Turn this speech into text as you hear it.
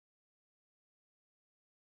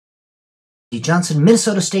Johnson,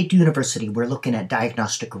 Minnesota State University. We're looking at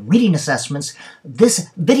diagnostic reading assessments. This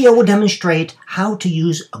video will demonstrate how to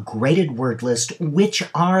use a graded word list, which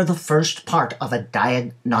are the first part of a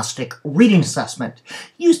diagnostic reading assessment,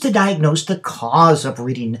 used to diagnose the cause of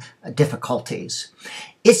reading difficulties.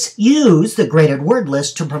 It's used, the graded word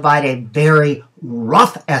list, to provide a very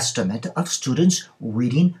rough estimate of students'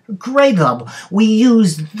 reading grade level. We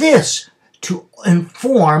use this to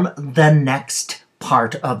inform the next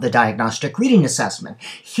part of the diagnostic reading assessment.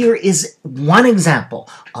 Here is one example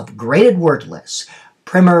of graded word lists.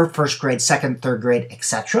 Primer, first grade, second, third grade,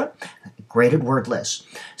 etc. Graded word lists.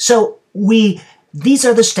 So these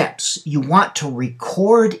are the steps. You want to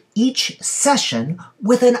record each session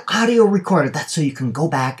with an audio recorder. That's so you can go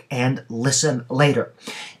back and listen later.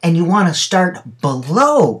 And you want to start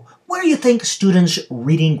below where you think students'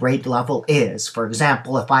 reading grade level is. For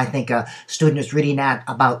example, if I think a student is reading at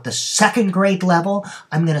about the second grade level,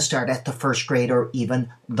 I'm going to start at the first grade or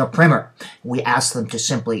even the primer. We ask them to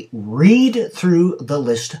simply read through the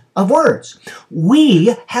list of words.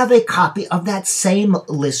 We have a copy of that same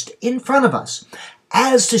list in front of us.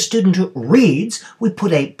 As the student reads, we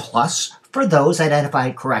put a plus for those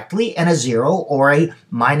identified correctly and a 0 or a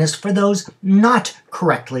minus for those not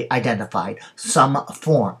correctly identified, some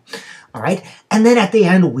form. All right, and then at the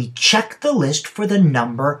end we check the list for the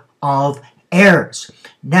number of errors.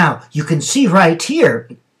 Now you can see right here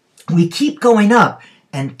we keep going up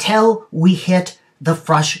until we hit the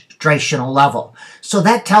frustrational level. So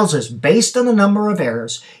that tells us, based on the number of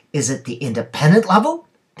errors, is it the independent level,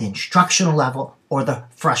 the instructional level, or the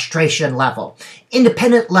frustration level.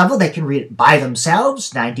 Independent level, they can read it by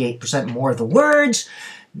themselves, 98% more of the words,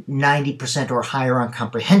 90% or higher on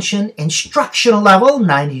comprehension. Instructional level,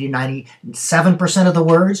 90 to 97% of the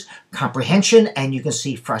words, comprehension, and you can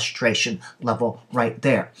see frustration level right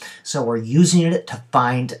there. So we're using it to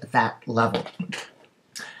find that level.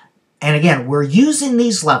 And again, we're using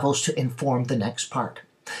these levels to inform the next part.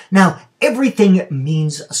 Now, everything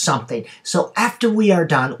means something. So after we are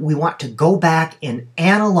done, we want to go back and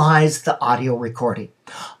analyze the audio recording.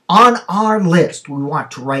 On our list, we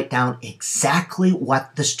want to write down exactly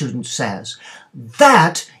what the student says.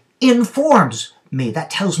 That informs me. That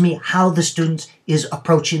tells me how the student is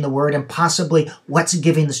approaching the word and possibly what's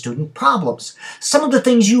giving the student problems. Some of the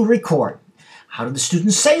things you record. How did the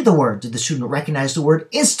student say the word? Did the student recognize the word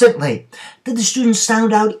instantly? Did the student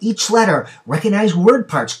sound out each letter, recognize word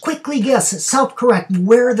parts, quickly guess, self-correct,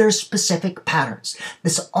 where there's specific patterns?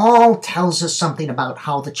 This all tells us something about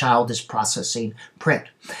how the child is processing print.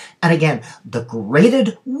 And again, the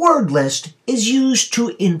graded word list is used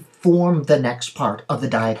to inform the next part of the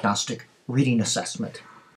diagnostic reading assessment.